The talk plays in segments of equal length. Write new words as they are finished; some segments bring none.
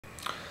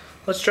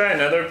Let's try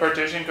another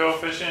partition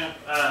coefficient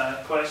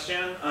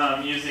question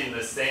using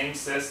the same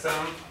system,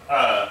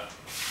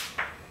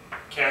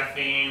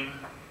 caffeine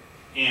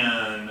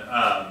and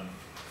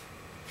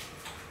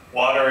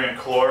water and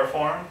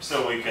chloroform,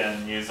 so we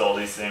can use all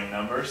these same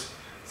numbers.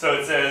 So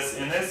it says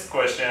in this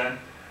question,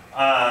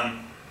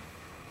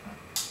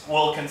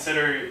 we'll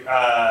consider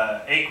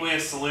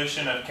aqueous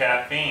solution of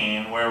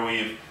caffeine where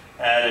we've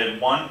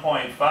added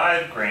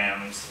 1.5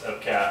 grams of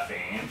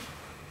caffeine.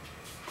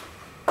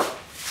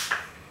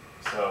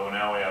 So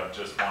now we have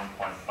just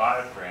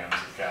 1.5 grams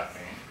of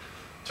caffeine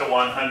to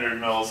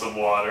 100 mils of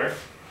water.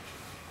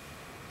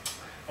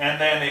 And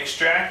then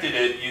extracted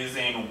it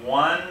using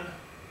one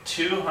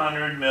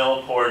 200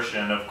 mil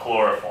portion of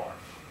chloroform.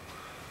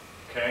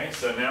 Okay,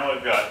 so now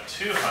we've got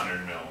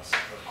 200 mils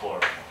of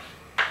chloroform.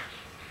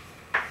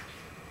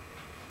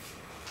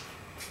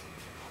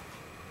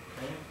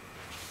 Okay.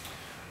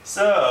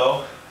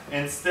 So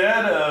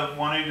instead of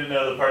wanting to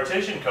know the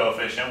partition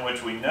coefficient,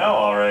 which we know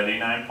already,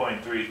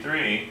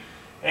 9.33,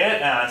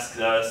 it asks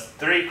us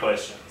three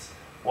questions.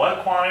 What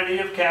quantity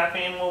of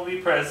caffeine will be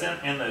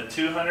present in the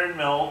 200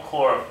 mil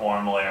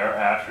chloroform layer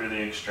after the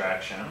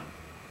extraction?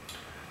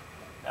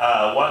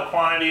 What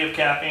quantity of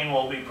caffeine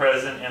will be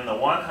present in the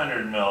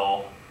 100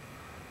 mil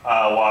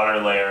water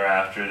layer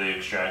after the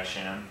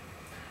extraction?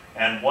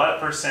 And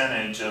what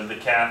percentage of the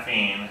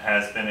caffeine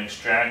has been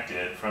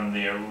extracted from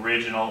the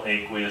original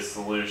aqueous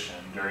solution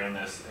during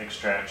this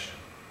extraction?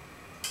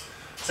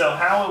 So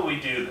how would we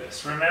do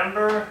this?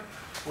 Remember,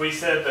 we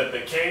said that the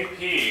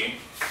Kp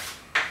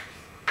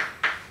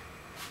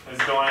is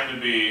going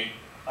to be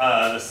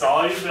the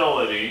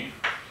solubility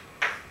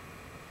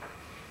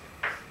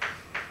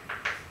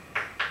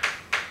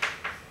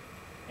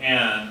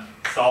in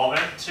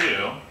solvent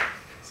 2,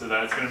 so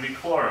that's going to be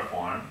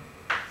chloroform,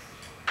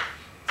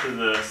 to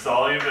the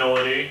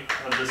solubility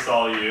of the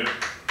solute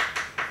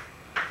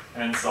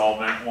in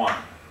solvent 1,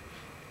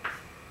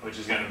 which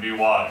is going to be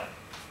water.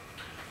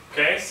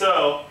 Okay,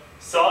 so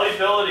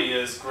solubility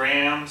is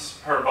grams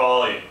per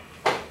volume.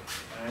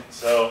 Right?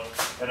 So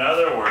in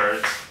other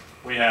words,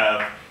 we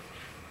have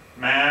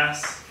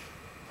mass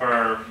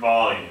per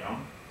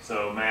volume.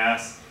 So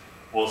mass,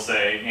 we'll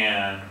say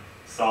in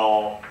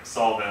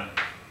solvent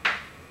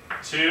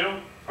 2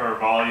 per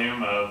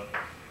volume of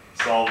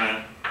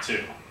solvent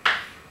 2,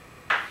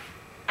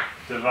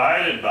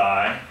 divided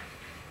by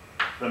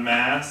the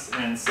mass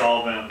in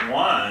solvent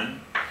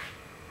 1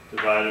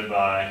 divided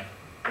by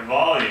the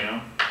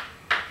volume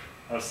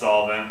of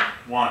solvent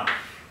 1.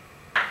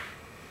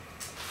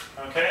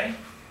 Okay?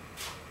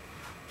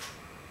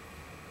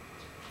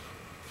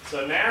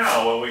 So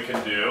now what we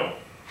can do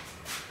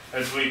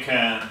is we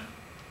can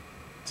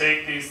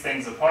take these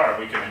things apart.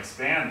 We can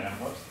expand them.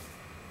 Whoops.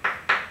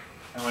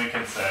 And we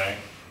can say,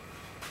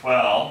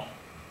 well,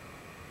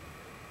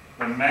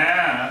 the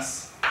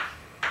mass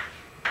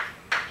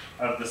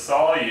of the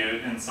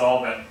solute in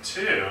solvent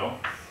 2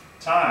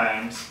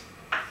 times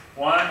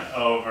 1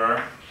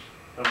 over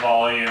the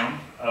volume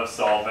of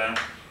solvent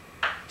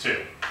 2.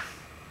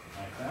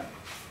 Like that.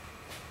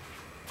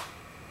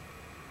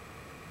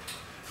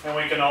 And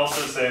we can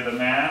also say the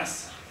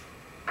mass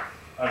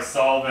of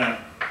solvent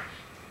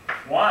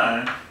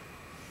 1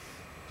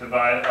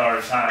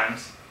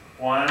 times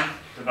 1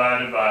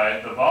 divided by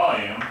the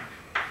volume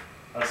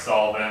of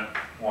solvent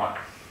 1.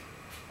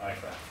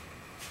 Like that.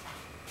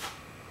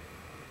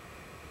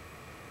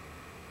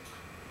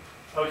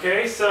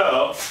 Okay,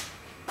 so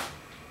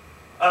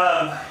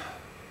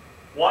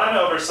 1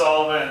 over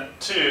solvent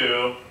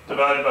 2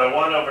 divided by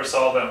 1 over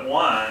solvent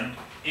 1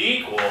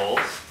 equals,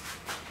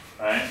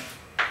 right,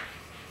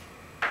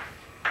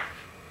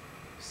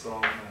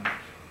 solvent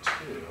 2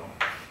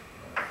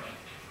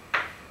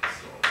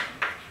 solvent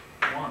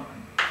 1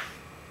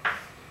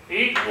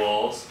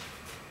 equals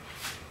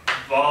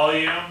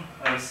volume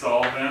of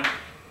solvent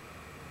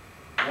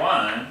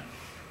 1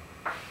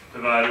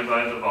 divided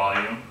by the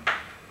volume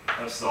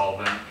of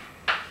solvent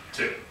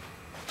 2.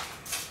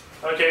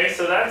 Okay,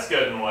 so that's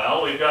good and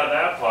well. We've got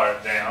that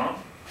part down.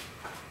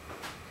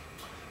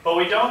 But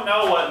we don't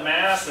know what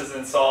mass is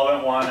in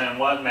solvent 1 and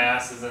what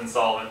mass is in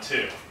solvent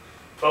 2.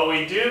 But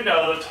we do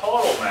know the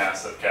total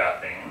mass of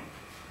caffeine.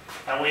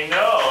 And we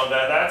know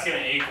that that's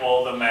going to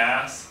equal the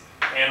mass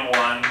in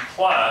 1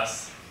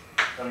 plus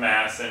the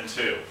mass in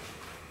 2.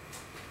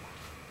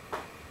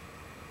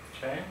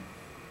 Okay?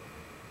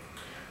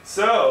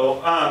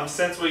 So,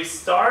 since we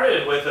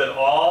started with it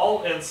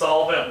all in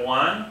solvent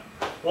 1,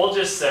 we'll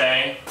just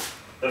say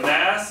the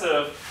mass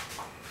of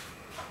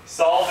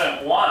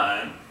solvent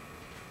 1,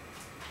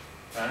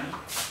 okay,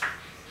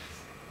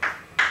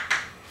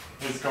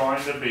 is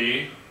going to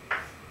be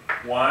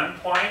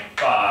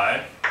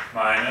 1.5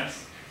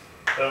 minus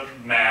the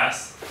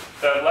mass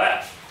that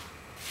left.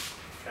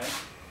 Okay?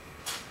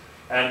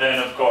 And then,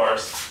 of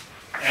course,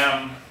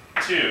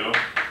 M2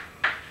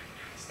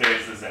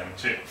 stays as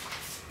M2. Okay?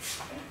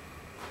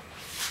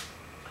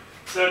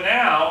 So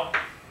now,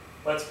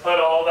 let's put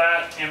all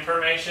that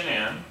information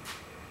in.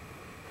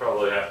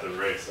 Probably have to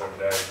erase our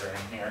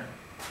diagram here.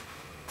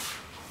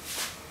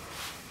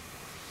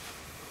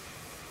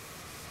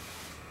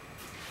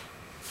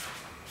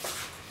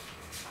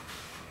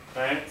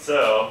 Right?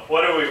 So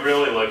what are we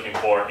really looking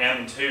for?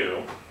 M2.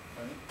 Right?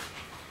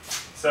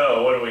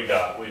 So what do we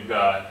got? We've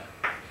got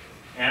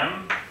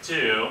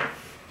M2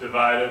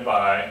 divided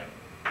by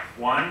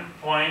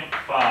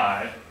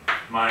 1.5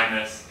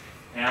 minus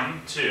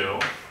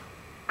M2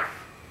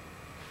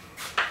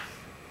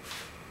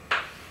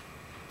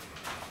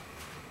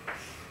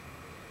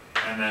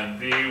 and then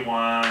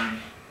V1,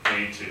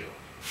 V2.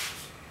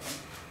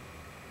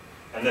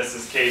 And this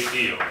is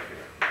Kp over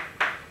here.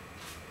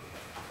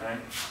 Okay?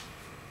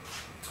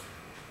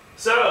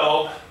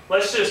 So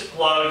let's just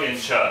plug and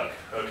chug,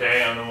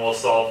 okay? And then we'll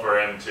solve for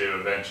M2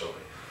 eventually.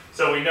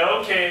 So we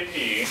know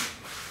Kp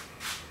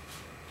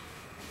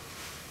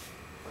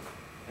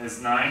is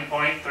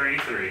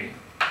 9.33.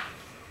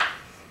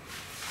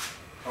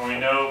 And we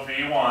know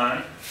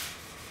V1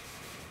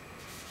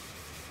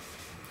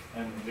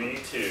 and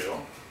V2,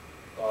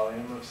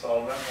 volume of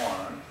solvent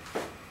 1,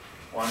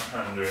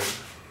 100.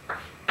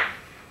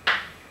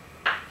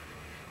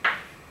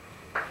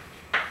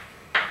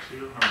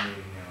 200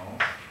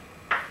 mils.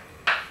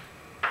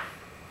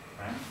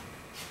 Okay.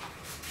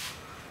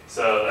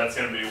 So that's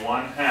going to be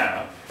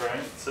 1/2,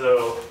 right?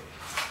 So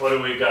what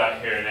do we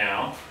got here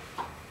now?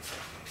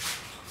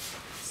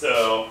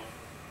 So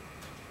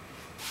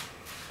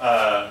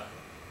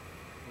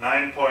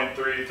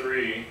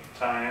 9.33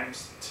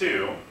 times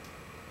 2,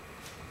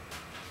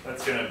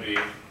 that's going to be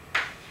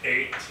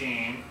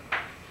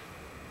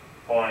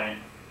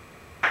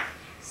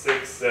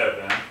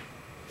 18.67,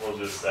 we'll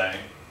just say.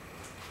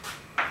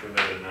 Give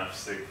it enough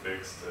sig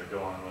figs to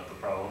go on with the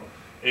problem,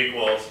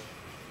 equals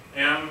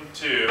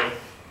M2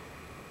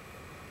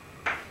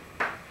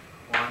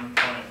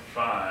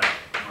 1.5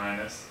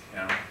 minus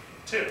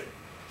M2,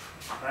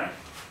 right?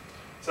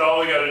 So all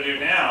we got to do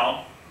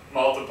now,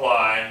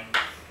 multiply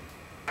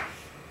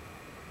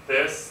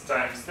this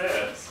times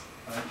this,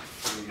 right?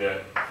 So we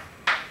get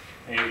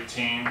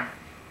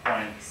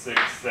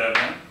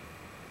 18.67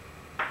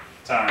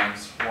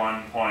 times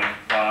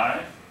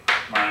 1.5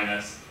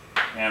 minus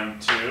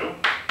M2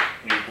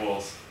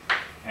 equals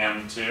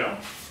M2.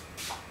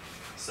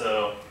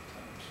 So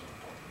times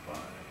 1.5.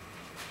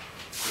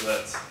 So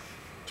that's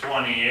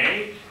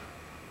 28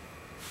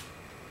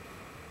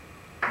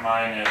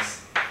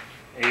 minus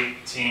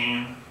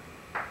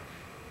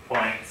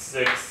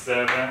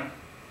 18.67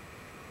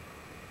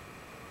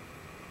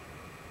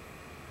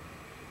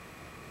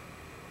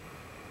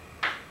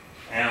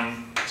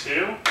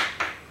 M2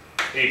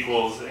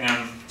 equals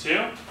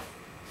M2.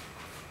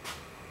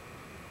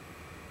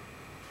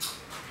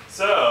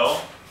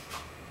 So,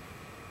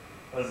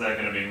 what is that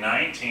going to be?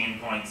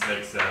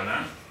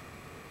 19.67.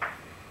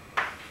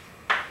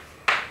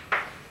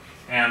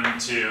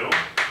 M2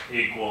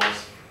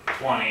 equals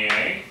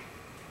 28.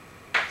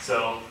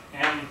 So,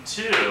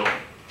 M2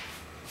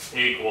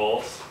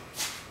 equals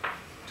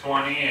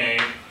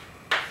 28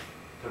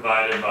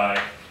 divided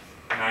by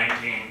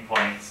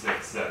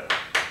 19.67.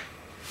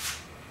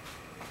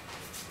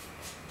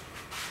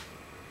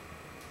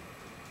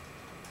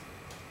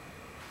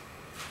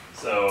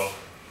 So,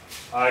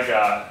 I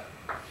got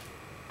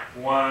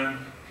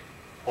 1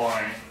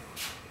 point,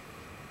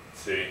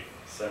 let's see,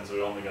 since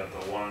we only got the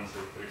 1, so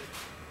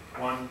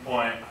 1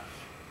 point,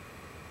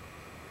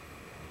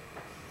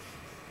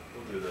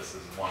 we'll do this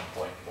as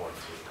 1.42.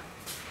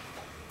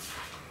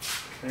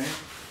 Okay.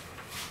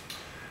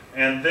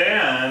 And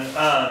then,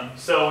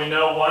 so we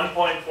know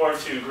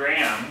 1.42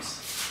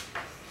 grams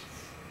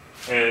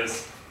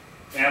is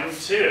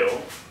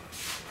M2.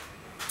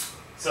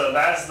 So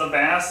that's the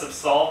mass of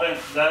solvent,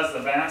 that's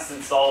the mass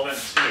in solvent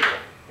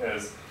 2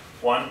 is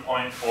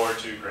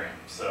 1.42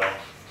 grams.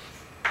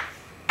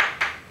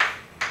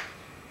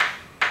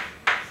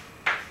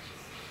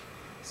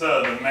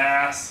 So the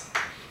mass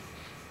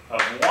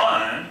of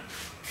 1,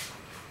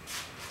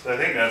 so I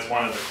think that's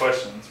one of the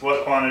questions.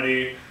 What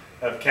quantity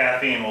of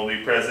caffeine will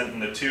be present in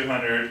the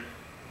 200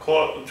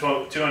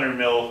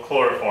 mil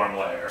chloroform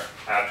layer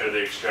after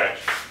the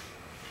extraction?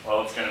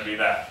 Well, it's going to be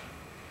that,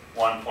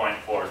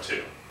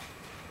 1.42.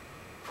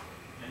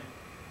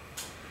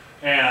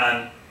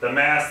 And the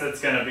mass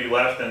that's going to be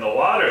left in the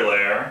water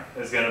layer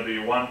is going to be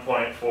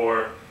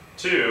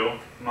 1.42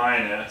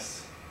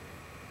 minus,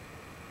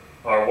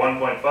 or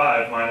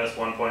 1.5 minus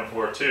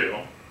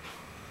 1.42.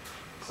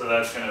 So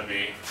that's going to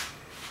be,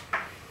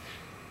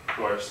 of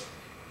course,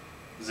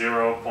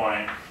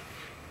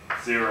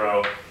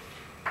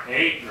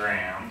 0.08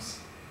 grams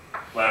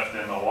left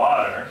in the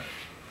water.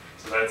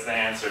 So that's the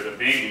answer to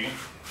B.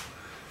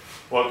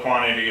 What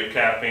quantity of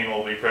caffeine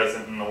will be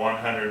present in the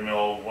 100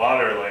 ml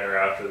water layer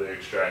after the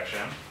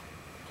extraction?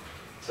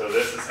 So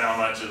this is how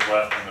much is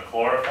left in the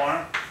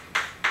chloroform.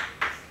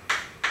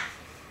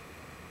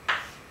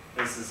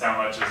 This is how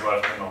much is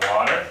left in the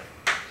water.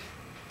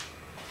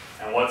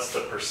 And what's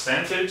the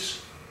percentage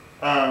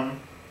of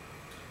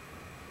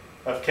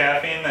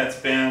caffeine that's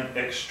been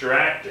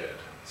extracted?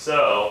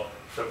 So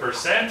the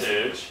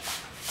percentage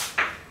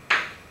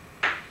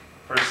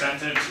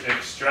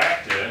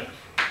extracted,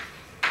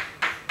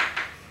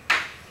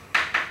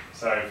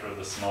 sorry for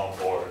the small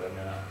board, I'm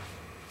gonna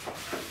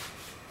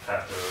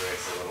have to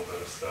erase a little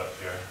bit of stuff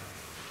here.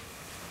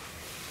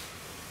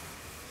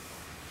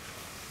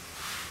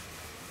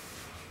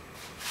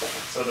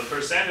 So the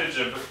percentage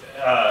of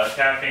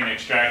caffeine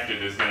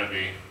extracted is going to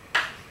be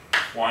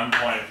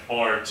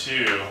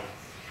 1.42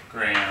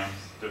 grams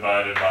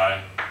divided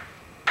by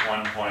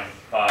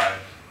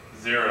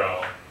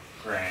 1.50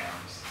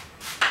 grams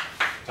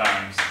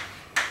times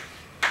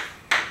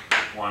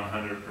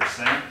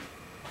 100%.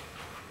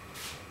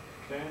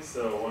 Okay,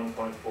 so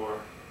 1.42.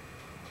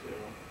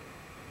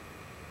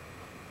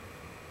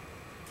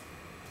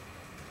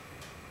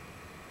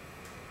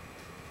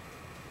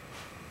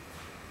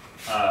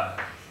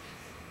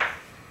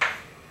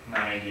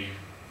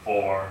 94.7%.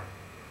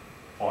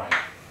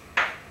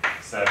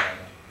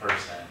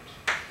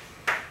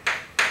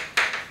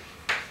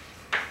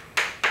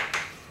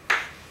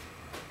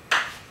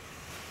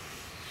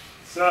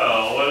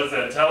 So, what does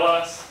that tell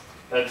us?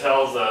 That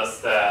tells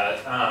us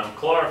that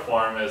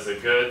chloroform is a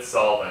good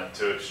solvent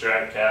to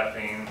extract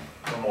caffeine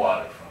from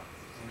water from.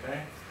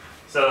 Okay?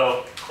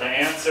 So, the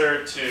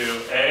answer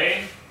to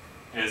A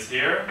is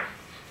here.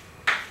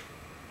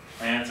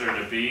 The answer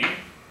to B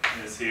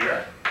is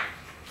here.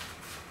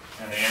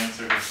 And the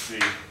answer to C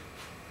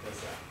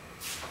is that.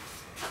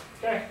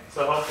 Okay,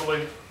 so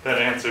hopefully that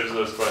answers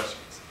those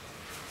questions.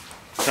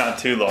 It's not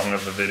too long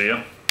of a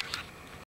video.